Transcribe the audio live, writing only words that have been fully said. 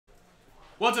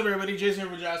What's up, everybody? Jason here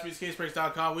for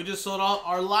JaspysCaseBreaks.com. We just sold out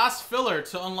our last filler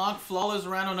to unlock Flawless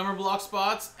random number block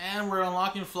spots, and we're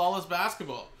unlocking Flawless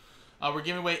Basketball. We're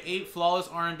giving away 8 Flawless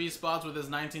RNB spots with this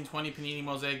 1920 Panini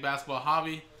Mosaic Basketball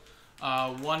Hobby.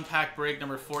 One pack break,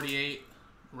 number 48,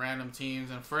 random teams.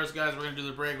 And first, guys, we're going to do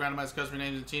the break, randomize customer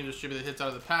names and teams, distribute the hits out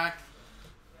of the pack.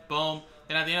 Boom.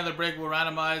 And at the end of the break, we'll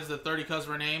randomize the 30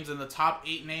 customer names, and the top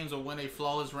 8 names will win a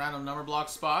Flawless random number block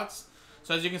spots.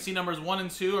 So as you can see, numbers 1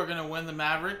 and 2 are going to win the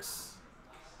Mavericks.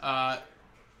 And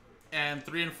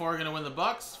 3 and 4 are going to win the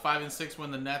Bucks. 5 and 6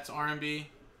 win the Nets RNB.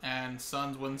 And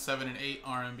Suns win 7 and 8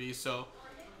 RNB. So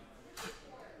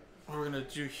what we're going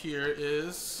to do here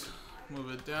is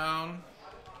move it down.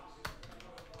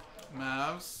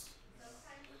 Mavs.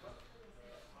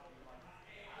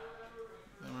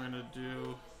 Then we're going to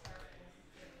do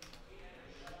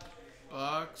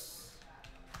Bucks.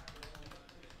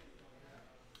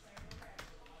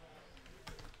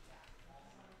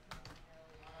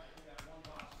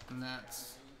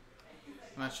 Nets.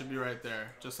 And that should be right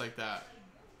there, just like that.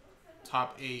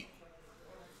 Top 8.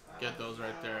 Get those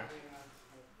right there.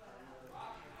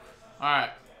 Alright.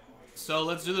 So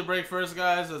let's do the break first,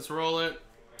 guys. Let's roll it.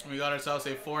 We got ourselves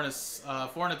a 4 and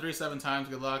a 3 7 times.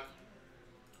 Good luck.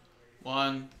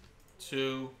 1,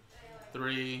 2,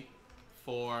 3,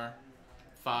 4,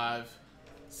 5,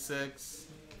 6,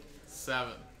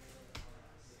 7.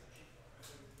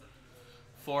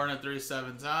 4 and a 3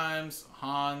 7 times.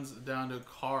 Hans down to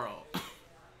Carl.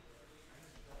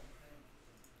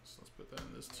 So let's put that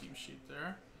in this team sheet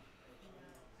there.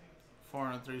 4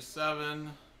 and a 3 7.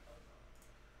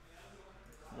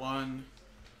 1,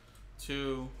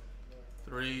 2,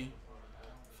 3,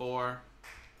 4,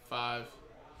 5,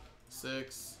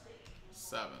 6,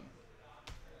 7.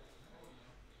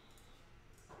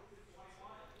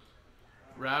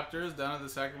 Raptors down to the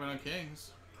Sacramento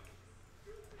Kings.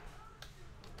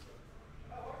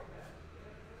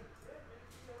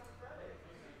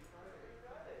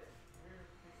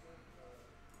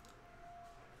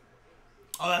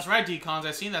 Oh, that's right, Decons.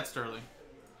 I seen that, Sterling.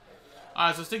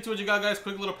 Alright, so stick to what you got, guys.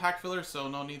 Quick little pack filler, so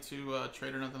no need to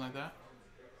trade or nothing like that.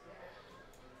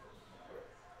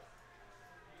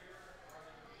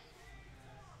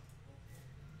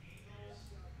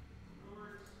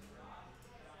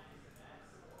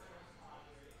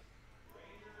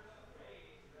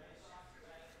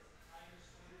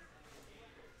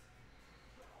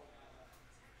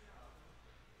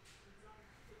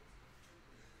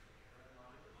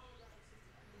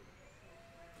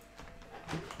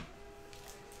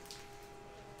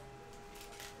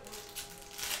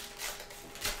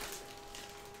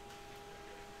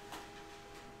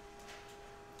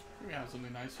 We have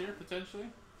something nice here, potentially.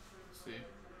 Let's see.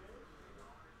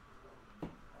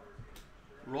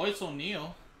 Royce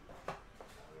O'Neal.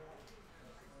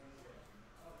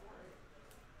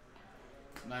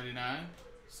 /99.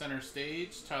 Center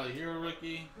Stage. Tyler Hero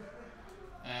rookie.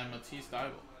 And Matisse Thybulle.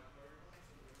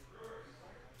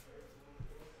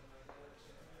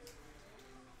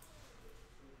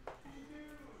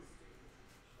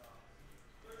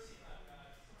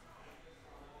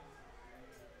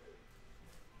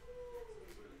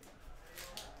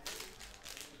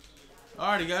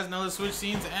 Alrighty, guys, now let's switch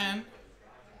scenes and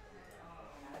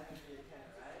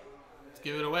let's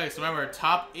give it away. So remember,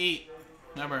 top 8.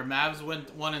 Remember, Mavs win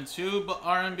 1 and 2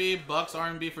 RNB, Bucks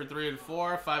RNB for 3 and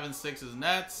 4, 5 and 6 is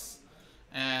Nets,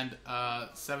 and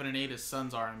 7 and 8 is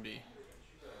Suns RNB.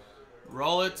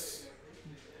 Roll it.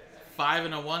 5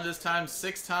 and a 1 this time,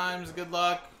 6 times. Good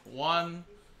luck. 1,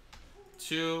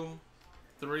 2,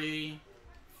 3,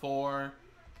 4,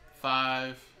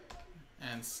 5,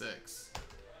 and 6.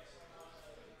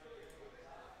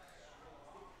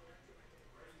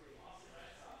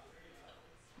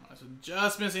 So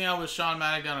just missing out with Sean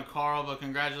Maddock down to Carl, but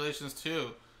congratulations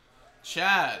to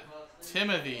Chad,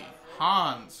 Timothy,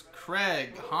 Hans,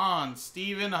 Craig, Hans,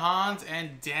 Steven, Hans,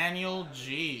 and Daniel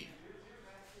G.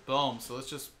 Boom. So let's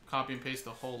just copy and paste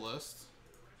the whole list.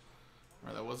 All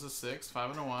right, that was a 6, 5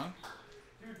 and a 1.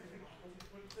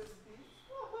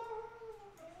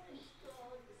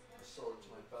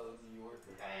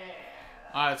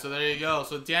 Alright, so there you go.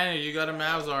 So Daniel, you got a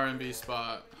Mavs RNB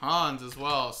spot. Hans as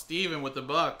well. Steven with the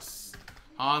Bucks.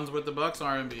 Hans with the Bucks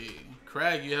RNB.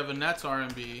 Craig, you have a Nets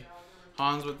RNB.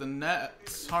 Hans with the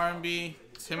Nets RNB.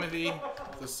 Timothy,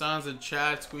 the Suns, and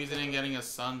Chad squeezing in, getting a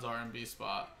Suns RNB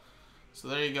spot. So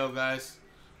there you go, guys.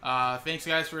 Thanks,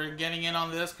 guys, for getting in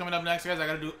on this. Coming up next, guys, I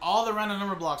got to do all the random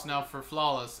number blocks now for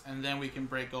Flawless, and then we can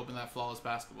break open that Flawless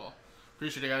basketball.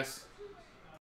 Appreciate it, guys.